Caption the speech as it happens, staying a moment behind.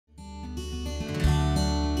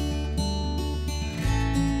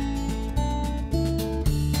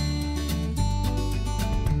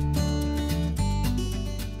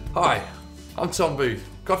Hi, I'm Tom Booth,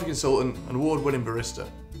 coffee consultant and award-winning barista.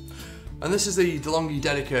 And this is the DeLonghi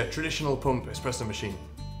Dedica traditional pump espresso machine.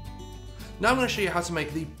 Now I'm going to show you how to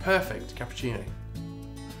make the perfect cappuccino.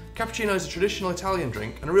 Cappuccino is a traditional Italian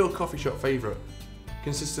drink and a real coffee shop favourite,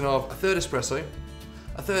 consisting of a third espresso,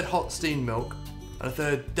 a third hot steamed milk, and a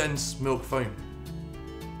third dense milk foam.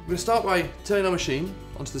 We're going to start by turning our machine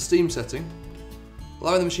onto the steam setting,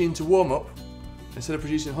 allowing the machine to warm up. Instead of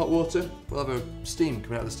producing hot water, we'll have a steam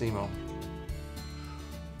coming out of the steam arm.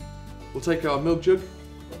 We'll take our milk jug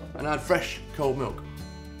and add fresh cold milk.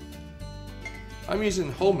 I'm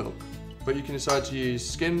using whole milk, but you can decide to use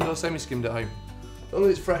skimmed or semi-skimmed at home. As long as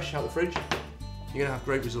it's fresh out of the fridge, you're going to have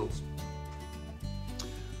great results.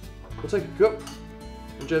 We'll take a cup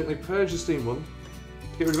and gently purge the steam one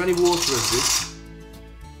to get rid of any water residue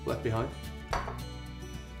left behind.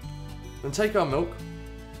 Then take our milk,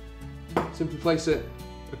 simply place it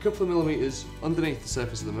a couple of millimetres underneath the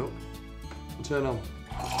surface of the milk and turn on.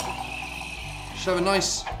 You should have a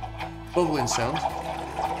nice bubbling sound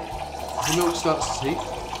as the milk starts to heat.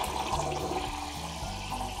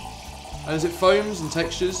 And as it foams and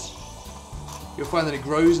textures, you'll find that it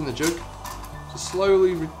grows in the jug to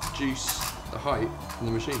slowly reduce the height from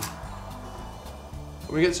the machine.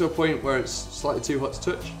 When we get to a point where it's slightly too hot to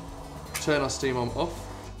touch, turn our steam arm off,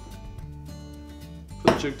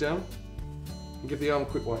 put the jug down, and give the arm a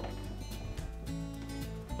quick wipe.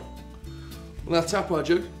 We'll now tap our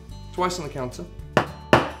jug twice on the counter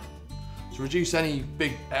to reduce any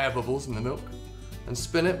big air bubbles in the milk and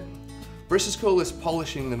spin it. Baristas call this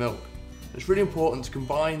polishing the milk. It's really important to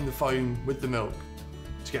combine the foam with the milk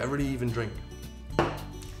to get a really even drink.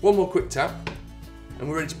 One more quick tap and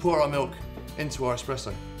we're ready to pour our milk into our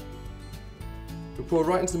espresso. We pour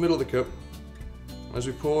right into the middle of the cup. As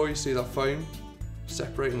we pour, you see that foam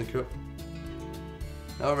separating the cup.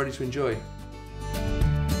 Now we're ready to enjoy.